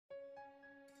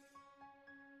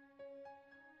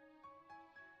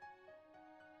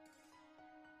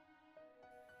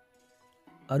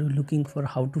Are you looking for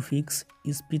how to fix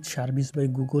speech service by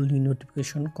Google new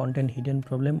notification content hidden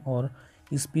problem or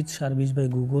speech service by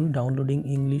Google downloading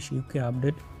English UK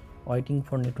update waiting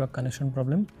for network connection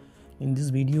problem? In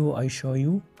this video I show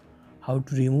you how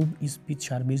to remove speech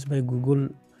service by Google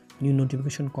new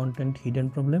notification content hidden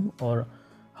problem or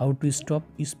how to stop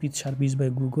speech service by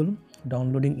Google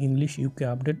downloading English UK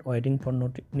update waiting for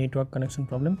network connection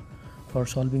problem. For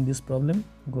solving this problem,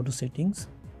 go to settings,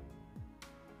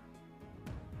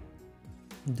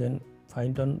 then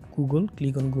find on Google,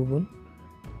 click on Google,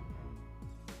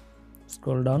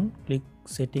 scroll down, click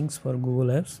settings for Google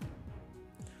apps,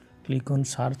 click on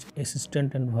search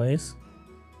assistant and voice.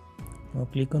 Now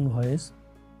click on voice.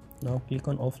 Now click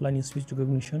on offline speech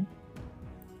recognition,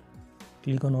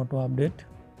 click on auto update,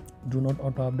 do not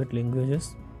auto update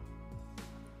languages.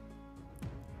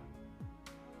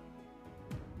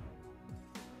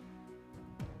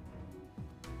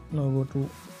 Now go to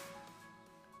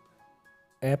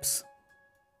apps,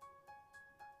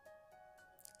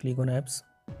 click on apps,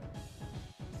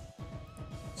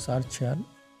 search here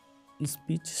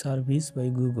speech service by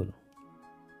Google,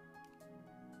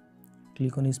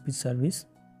 click on speech service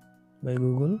by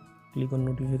Google, click on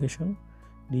notification,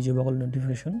 disable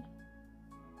notification.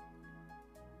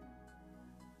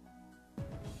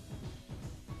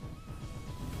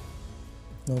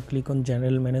 Now click on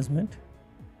general management,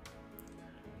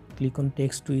 click on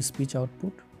text to speech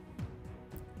output,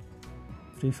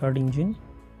 preferred engine,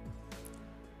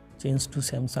 change to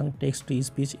Samsung text to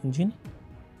speech engine.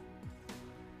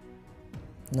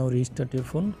 Now restart your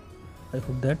phone. I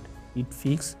hope that it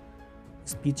fixed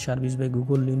speech service by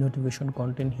Google new notification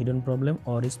content hidden problem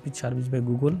or speech service by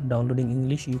Google downloading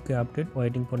English UK update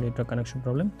waiting for network connection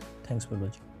problem. Thanks for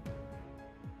watching.